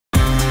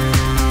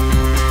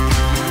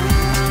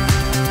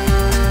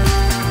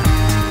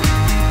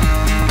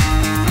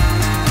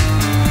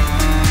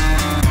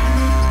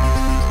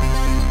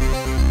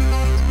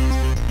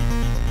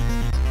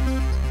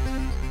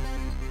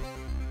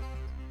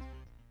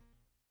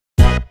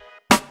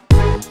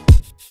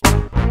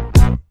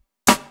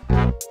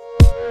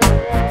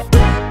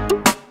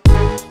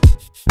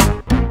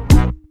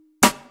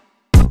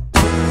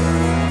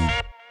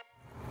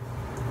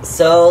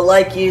So,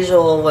 like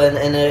usual, when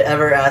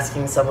ever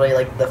asking somebody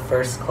like the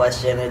first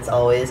question, it's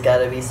always got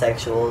to be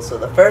sexual. So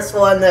the first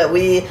one that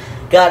we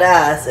got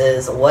asked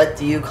is, "What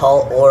do you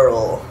call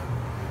oral?"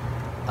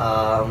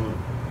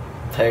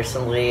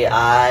 Personally,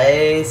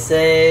 I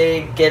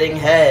say getting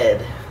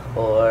head,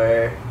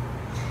 or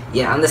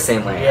yeah, I'm the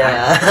same way.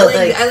 Yeah,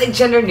 I like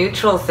gender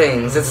neutral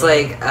things. It's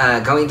like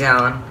going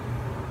down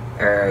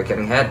or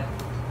getting head.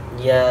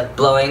 Yeah,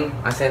 blowing.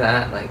 I say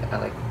that. Like I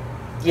like.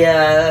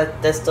 Yeah,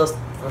 they still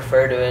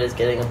refer to it as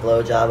getting a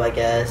blowjob, I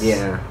guess.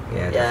 Yeah.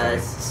 Yeah,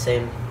 it's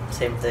the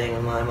same thing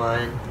in my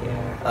mind.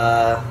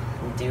 Yeah.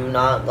 Do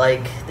not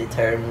like the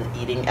term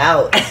eating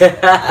out.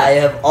 I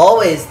have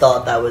always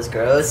thought that was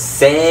gross.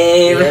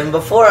 Same. Even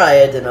before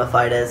I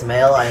identified as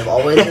male, I have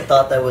always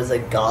thought that was a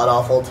god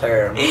awful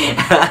term.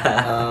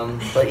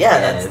 But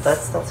yeah, yes.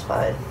 that's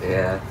fine.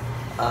 Yeah.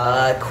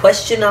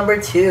 Question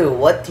number 2: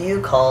 What do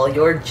you call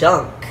your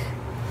junk?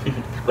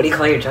 What do you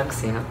call your junk,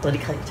 Sam? What do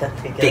you call your junk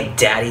again? Big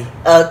Daddy.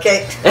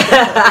 Okay.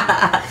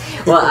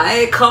 Well,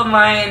 I call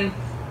mine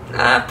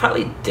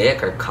probably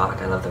dick or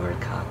cock. I love the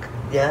word cock.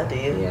 Yeah, do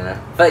you? Yeah.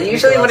 But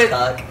usually when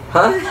cock.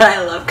 Huh?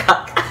 I love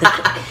cock.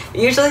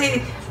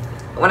 Usually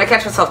when I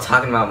catch myself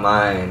talking about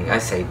mine, I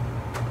say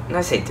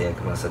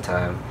dick most of the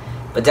time.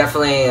 But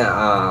definitely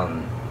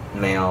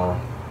male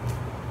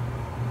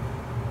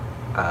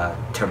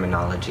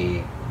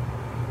terminology.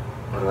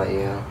 What about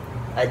you?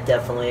 I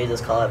definitely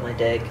just call it my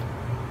dick.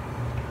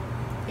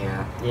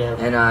 Yeah. Yeah.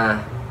 And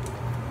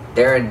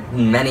there are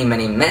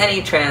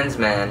many trans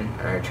men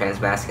or trans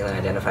masculine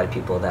identified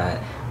people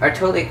that are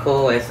totally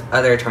cool with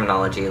other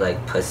terminology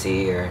like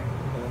pussy or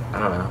I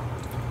don't know.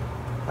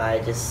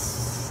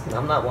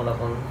 I'm not one of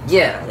them.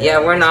 Yeah,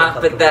 we're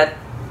not, but that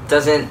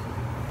doesn't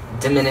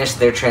diminish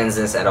their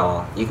transness at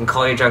all. You can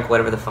call your junk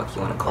whatever the fuck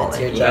you want to call It's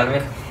it. your You junk. know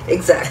what I mean?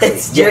 Exactly.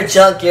 It's your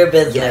junk, your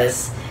business.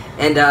 Yes.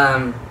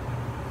 And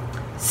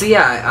so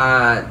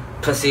yeah,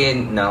 pussy,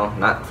 no,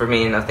 not for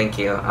me, no thank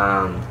you.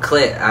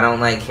 Clit, I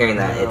don't like hearing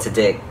that. No. It's a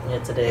dick.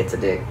 It's a dick. It's a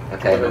dick.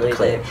 Okay, Literally not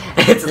clit.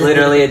 dick. It's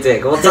literally a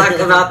dick. We'll talk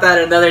about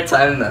that another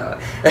time though.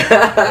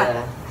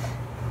 Yeah.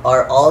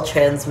 Are all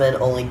trans men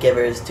only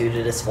givers due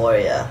to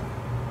dysphoria?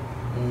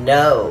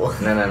 No.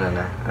 No.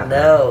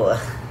 No.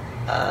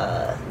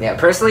 Yeah,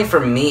 personally for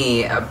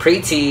me,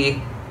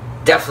 pre-T,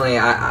 definitely,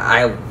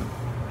 I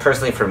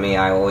personally for me,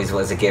 I always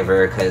was a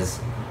giver because,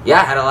 yeah,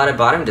 I had a lot of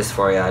bottom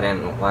dysphoria. I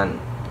didn't want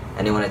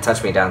anyone to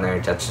touch me down there.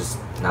 That's just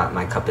not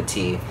my cup of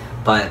tea.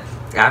 But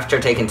after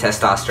taking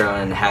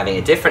testosterone and having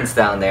a difference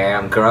down there,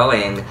 I'm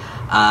growing.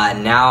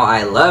 Now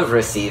I love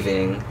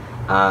receiving.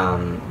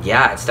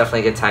 Yeah, it's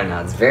definitely a good time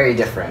now. It's very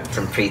different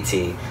from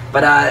pre-T.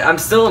 But I'm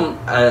still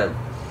I'm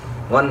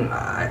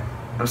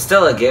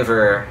still a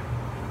giver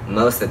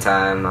most of the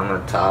time. I'm a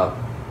top.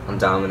 I'm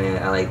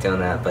dominant. I like doing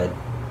that, but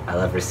I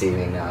love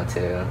receiving now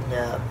too.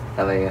 Yeah.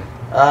 How about you?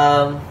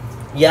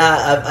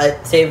 Yeah, I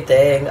same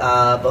thing.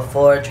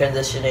 Before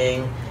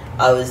transitioning,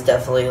 I was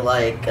definitely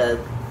like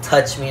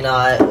touch me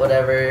not,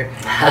 whatever.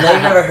 I know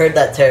you've never heard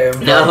that term.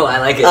 But, no, I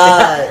like it.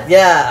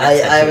 Yeah,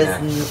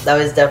 I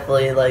was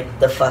definitely like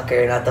the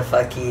fucker, not the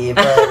fucky.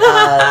 But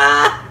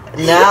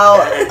now,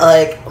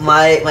 like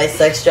my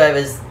sex drive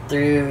is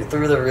through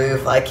the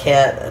roof. I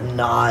can't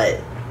not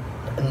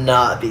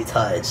be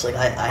touched. Like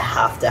I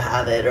have to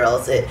have it, or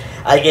else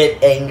I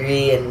get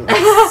angry and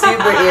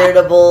super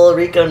irritable.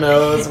 Rico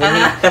knows when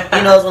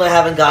he knows when I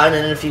haven't gotten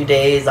it in a few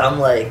days. I'm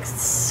like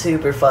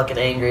super fucking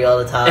angry all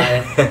the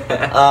time.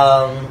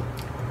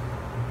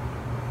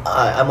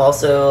 I'm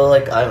also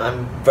like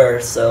I'm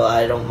verse, so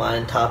I don't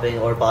mind topping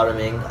or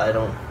bottoming. I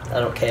don't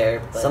care.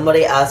 But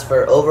somebody asked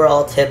for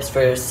overall tips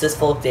for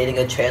cisfolk dating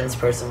a trans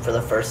person for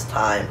the first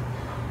time.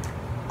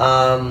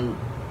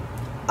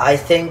 I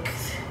think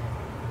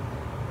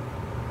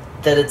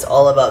that it's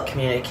all about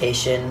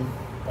communication.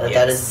 Yes.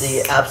 That is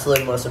the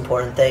absolute most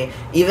important thing.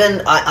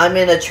 Even I'm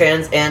in a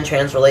trans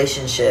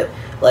relationship.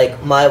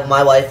 Like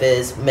my wife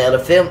is male to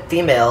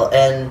female,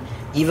 and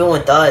even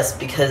with us,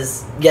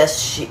 because yes,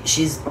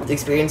 she's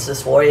experienced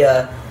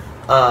dysphoria.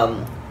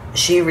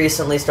 She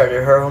recently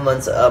started her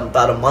hormones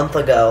about a month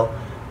ago,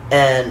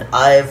 and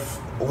I've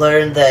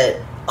learned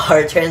that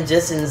our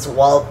transitions,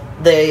 while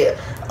they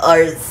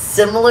are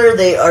similar,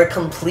 they are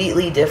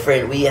completely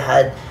different. We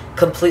had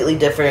completely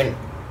different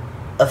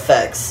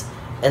effects,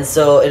 and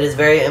so it is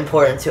very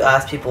important to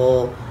ask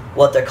people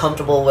what they're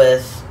comfortable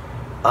with,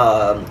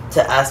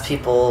 to ask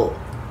people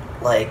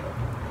like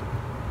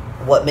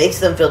what makes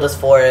them feel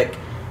dysphoric,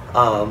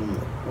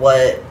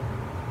 what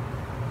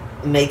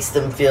makes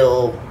them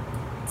feel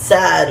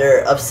sad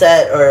or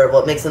upset, or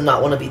what makes them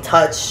not want to be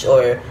touched,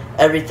 or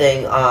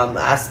everything.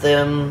 Ask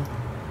them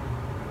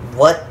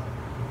what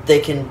they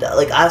can,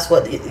 like, ask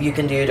what you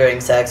can do during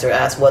sex, or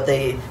ask what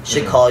they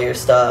should call your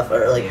stuff,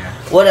 or like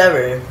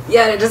whatever.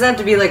 Yeah, it doesn't have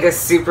to be like a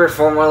super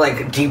formal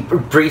like deep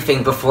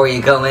briefing before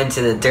you go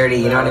into the dirty,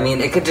 you know what I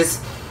mean? It could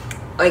just,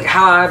 like,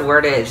 how I'd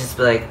word it, just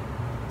be like,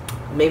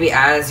 maybe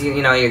as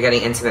you know, you're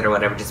getting intimate or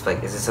whatever, just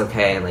like, is this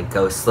okay? And like,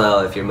 go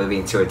slow. If you're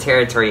moving to a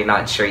territory you're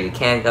not sure you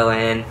can go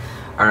in,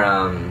 or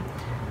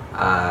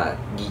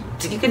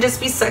you can just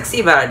be sexy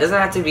about it. It doesn't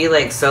have to be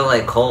like so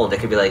like cold. It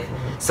could be like,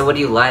 so what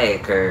do you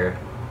like, or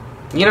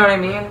you know what I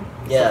mean?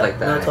 Yeah, stuff like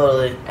that. no,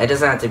 totally. It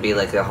doesn't have to be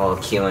like a whole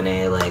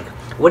Q&A, like,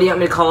 what do you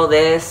want me to call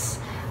this?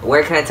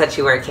 Where can I touch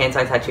you? Where can't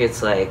I touch you?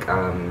 It's like,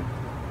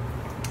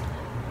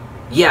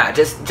 yeah,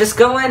 just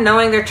go in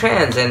knowing they're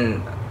trans,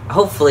 and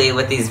hopefully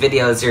with these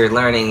videos you're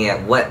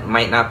learning what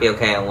might not be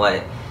okay and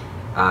what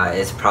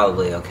is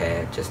probably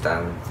okay. Just,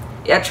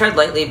 yeah, tread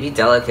lightly, be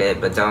delicate,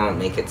 but don't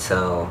make it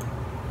so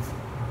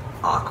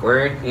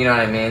awkward, you know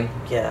what I mean?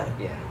 Yeah.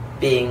 Yeah.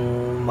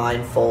 Being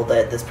mindful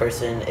that this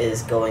person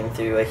is going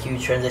through a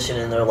huge transition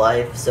in their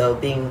life, so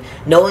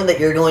knowing that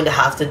you're going to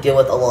have to deal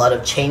with a lot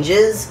of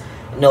changes,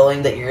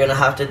 knowing that you're going to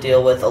have to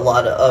deal with a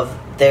lot of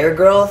their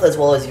growth as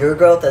well as your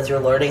growth as you're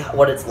learning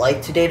what it's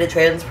like to date a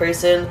trans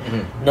person,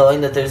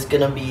 knowing that there's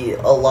going to be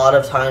a lot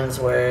of times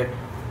where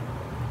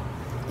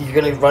you're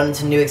going to run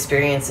into new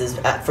experiences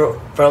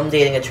from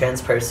dating a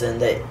trans person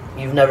that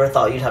you've never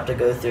thought you'd have to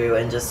go through,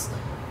 and just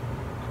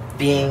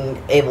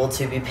being able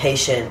to be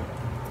patient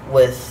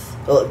with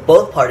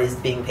both parties,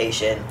 being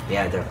patient.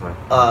 Yeah,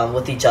 definitely.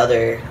 With each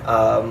other.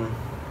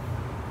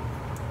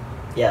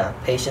 Yeah,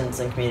 patience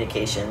and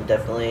communication,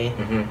 definitely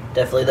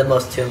the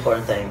most two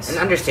important things. And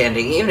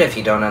understanding, even if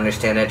you don't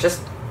understand it,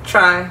 just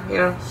try, you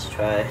know? Just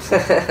try.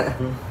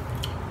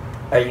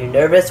 Are you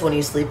nervous when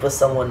you sleep with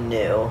someone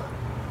new?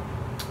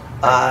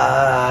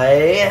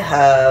 I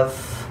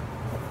have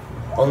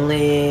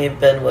only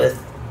been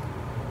with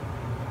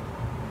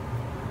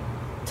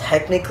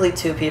technically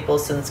 2 people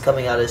since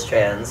coming out as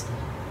trans.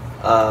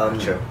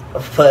 True.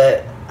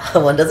 But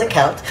one doesn't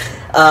count.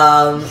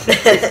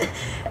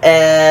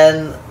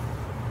 And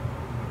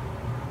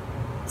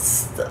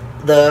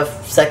the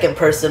second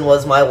person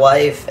was my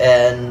wife,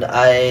 and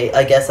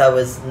I guess I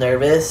was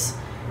nervous,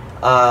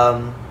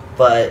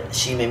 but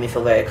she made me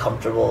feel very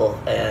comfortable,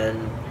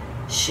 and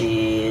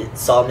she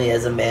saw me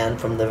as a man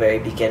from the very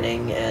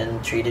beginning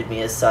and treated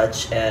me as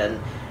such, and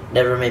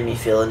never made me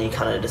feel any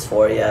kind of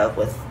dysphoria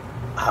with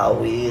how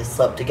we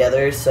slept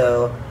together.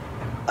 So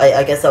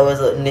I guess I was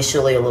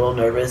initially a little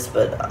nervous,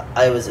 but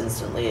I was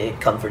instantly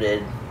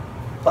comforted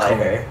by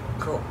her.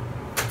 Cool.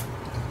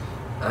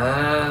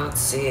 Let's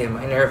see, am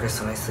I nervous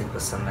when I sleep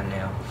with someone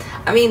new?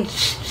 I mean,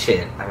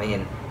 shit, I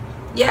mean,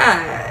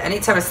 yeah,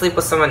 anytime I sleep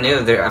with someone new,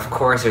 of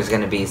course there's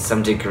going to be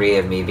some degree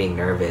of me being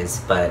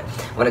nervous, but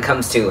when it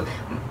comes to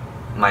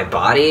my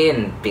body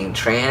and being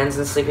trans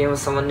and sleeping with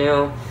someone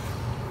new,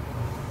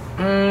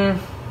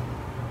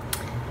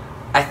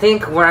 I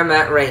think where I'm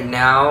at right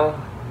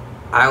now,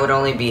 I would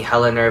only be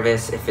hella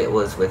nervous if it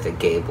was with a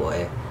gay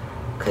boy,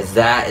 because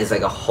that is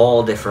like a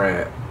whole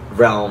different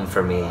realm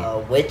for me.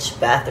 Which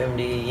bathroom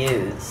do you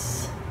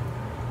use?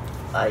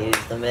 I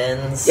use the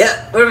men's.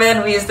 Yeah, we're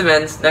men. We use the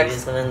men's. Next. We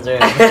use the men's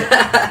room.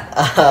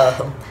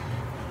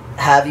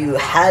 Have you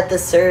had the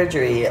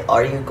surgery?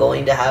 Are you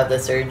going to have the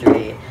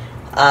surgery?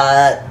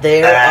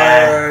 There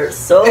are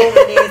so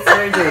many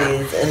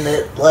surgeries, and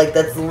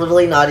that's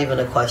literally not even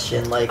a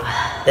question. Like,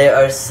 there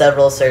are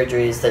several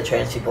surgeries that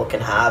trans people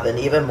can have, and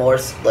even more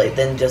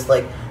than just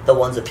like the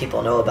ones that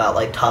people know about,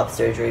 like top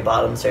surgery,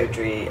 bottom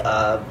surgery,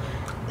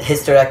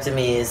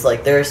 hysterectomies.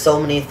 Like, there are so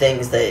many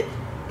things that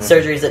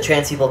surgeries that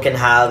trans people can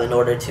have in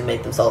order to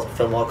make themselves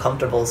feel more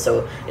comfortable.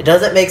 So it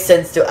doesn't make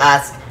sense to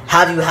ask,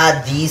 have you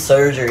had the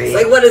surgery? It's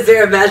like, what, is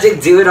there a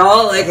magic do it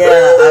all? Like, yeah,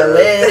 I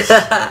wish.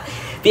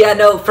 But yeah,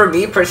 no, for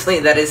me personally,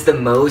 that is the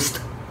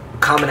most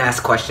common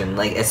asked question.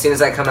 Like, as soon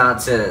as I come out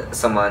to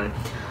someone,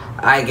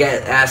 I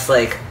get asked,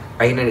 like,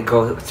 are you gonna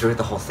go through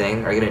the whole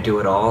thing? Are you gonna do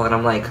it all? And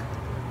I'm like,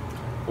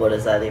 what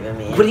does that even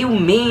mean? What do you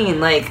mean?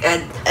 Like,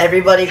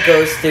 everybody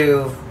goes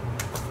through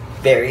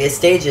various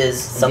stages.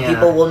 Some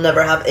people will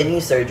never have any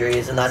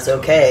surgeries, and that's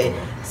okay.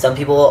 Some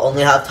people will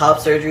only have top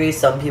surgery.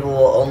 Some people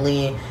will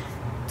only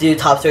do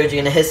top surgery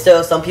and a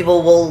histo. Some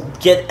people will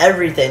get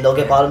everything. They'll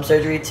get bottom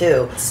surgery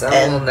too. Some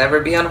will never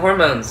be on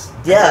hormones.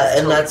 Yeah,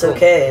 and that's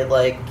okay.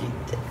 Like,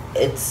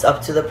 it's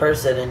up to the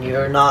person, and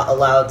you're not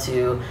allowed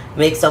to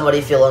make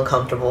somebody feel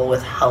uncomfortable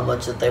with how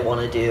much that they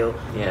want to do.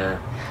 Yeah.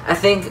 I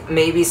think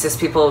maybe cis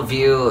people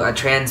view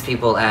trans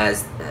people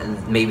as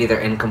maybe they're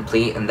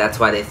incomplete, and that's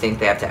why they think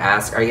they have to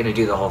ask, are you going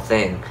to do the whole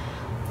thing?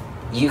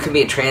 You can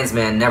be a trans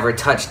man, never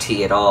touch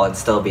T at all, and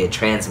still be a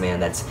trans man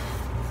that's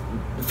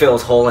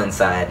feels whole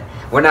inside.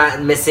 We're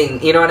not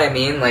missing, you know what I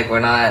mean? Like, we're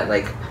not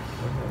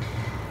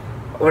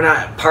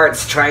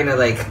parts trying to,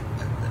 like,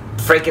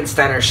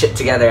 Frankenstein our shit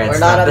together. We're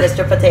not a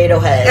Mr. Potato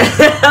Head.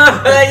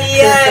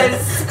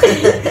 Yes!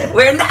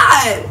 We're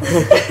not!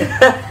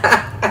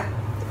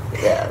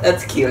 Yeah.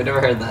 That's cute, I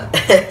never heard that.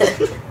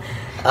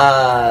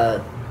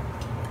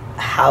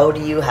 How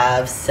do you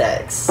have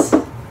sex?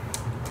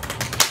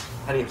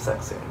 How do you have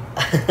sex,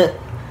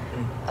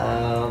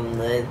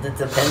 It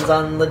depends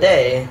on the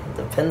day. It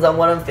depends on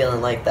what I'm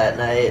feeling like that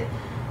night.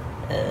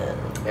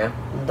 And Yeah.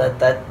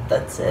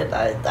 That's it.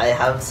 I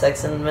have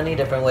sex in many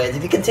different ways.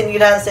 If you continue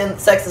to have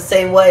sex the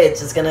same way, it's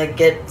just gonna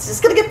get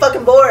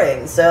fucking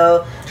boring.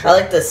 So True. I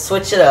like to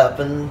switch it up,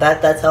 and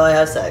that's how I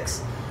have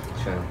sex.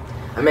 True.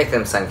 I make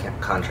them sign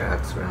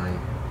contracts, really.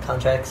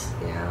 Contracts?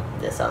 Yeah.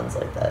 It sounds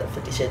like that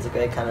 50 Shades of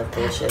Grey kind of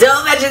bullshit.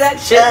 Don't mention that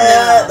shit.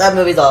 That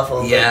movie's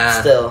awful. Yeah.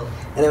 But still.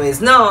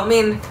 Anyways, no, I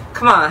mean,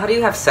 come on, how do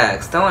you have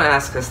sex? Don't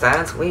ask us that,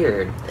 it's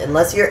weird.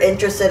 Unless you're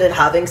interested in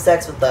having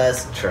sex with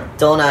us, True.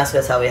 don't ask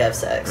us how we have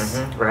sex.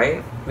 Mm-hmm.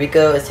 Right?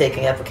 Rico is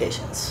taking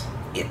applications.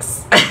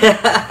 Yes.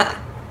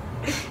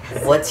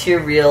 What's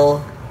your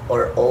real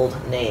or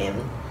old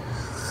name?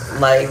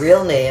 My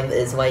real name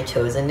is my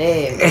chosen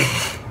name.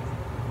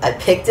 I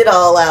picked it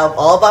all out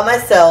all by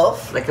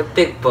myself. Like a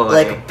big boy.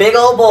 Like a big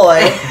old boy.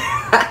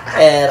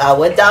 And I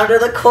went down to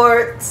the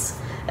courts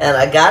and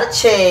I got it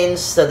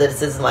changed so that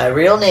this is my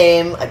real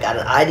name. I got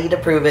an ID to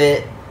prove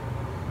it.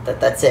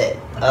 That's it.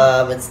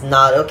 It's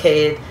not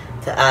okay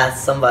to ask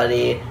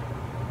somebody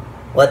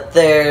what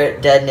their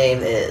dead name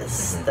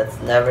is. Mm-hmm. That's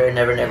never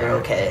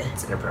okay.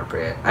 It's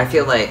inappropriate. I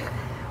feel like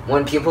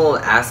when people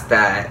ask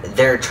that,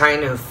 they're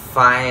trying to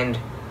find...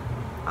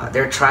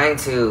 they're trying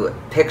to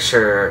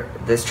picture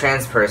this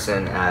trans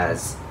person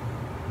as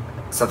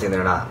something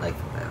they're not. Like,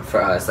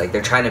 for us, like,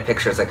 they're trying to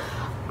picture, it's like,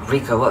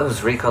 Rico, what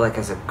was Rico like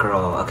as a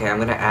girl? Okay, I'm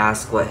gonna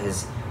ask what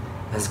his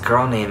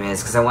girl name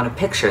is because I want to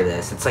picture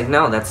this. It's like,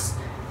 no, that's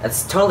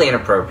totally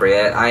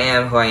inappropriate. I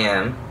am who I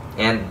am,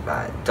 and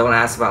don't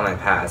ask about my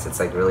past. It's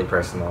like really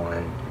personal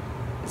and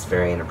it's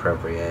very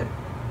inappropriate.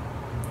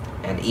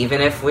 And even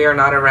if we are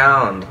not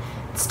around,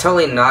 it's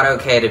totally not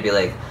okay to be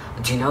like,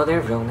 do you know their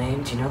real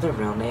name? Do you know their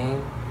real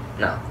name?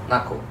 No,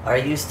 not cool. Are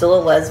you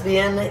still a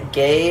lesbian,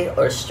 gay,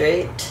 or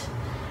straight?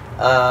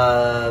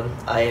 I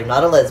am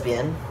not a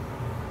lesbian.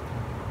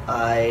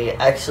 My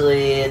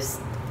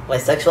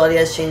sexuality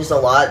has changed a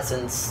lot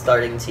since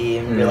starting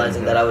teen,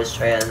 realizing that I was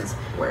trans.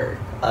 Word.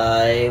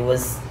 I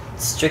was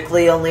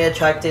strictly only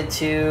attracted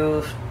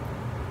to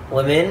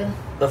women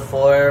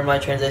before my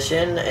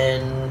transition,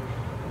 and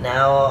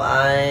now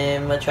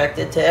I'm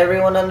attracted to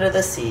everyone under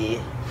the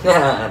sea.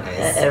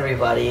 Nice.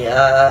 Everybody.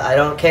 I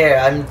don't care.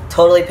 I'm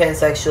totally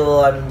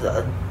pansexual. I'm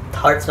a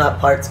hearts not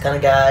parts kind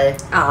of guy.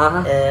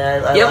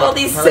 And you have all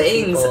these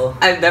sayings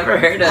I've never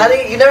heard of.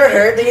 You never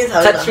heard these?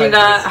 Touch me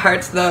not,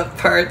 hearts not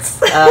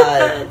parts.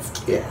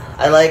 Yeah.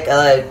 I like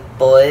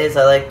boys.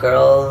 I like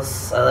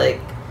girls. I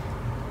like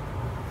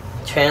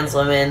trans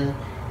women.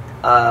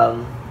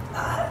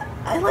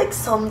 I like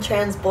some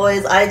trans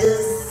boys. I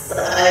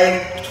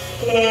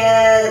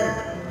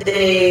can't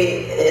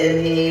date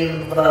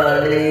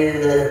anybody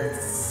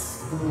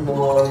that's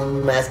more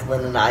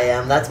masculine than I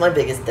am. That's my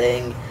biggest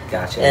thing.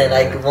 Gotcha. And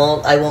I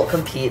won't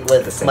compete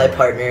with my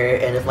partner.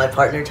 And if my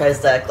partner tries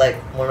to act like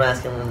more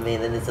masculine than me,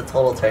 then it's a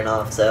total turn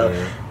off. So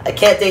I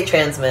can't date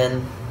trans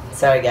men.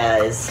 Sorry,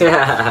 guys.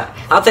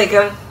 I'll take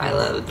them. I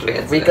love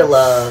trans. Rika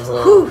loves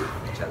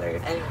each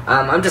other.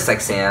 I'm just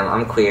like Sam.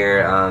 I'm queer.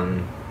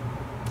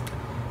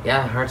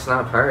 Yeah, hearts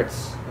not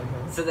parts.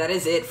 So that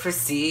is it for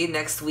C.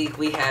 Next week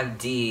we have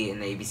D in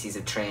the ABCs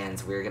of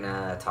trans. We're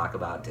gonna talk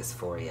about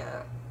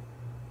dysphoria.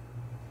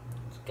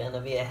 It's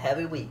gonna be a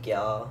heavy week,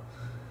 y'all.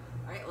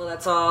 Alright, well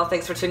that's all.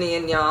 Thanks for tuning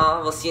in,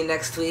 y'all. We'll see you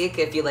next week.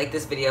 If you like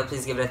this video,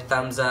 please give it a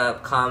thumbs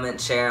up, comment,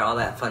 share, all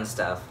that fun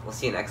stuff. We'll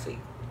see you next week.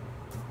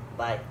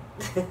 Bye.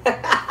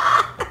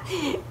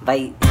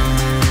 Bye.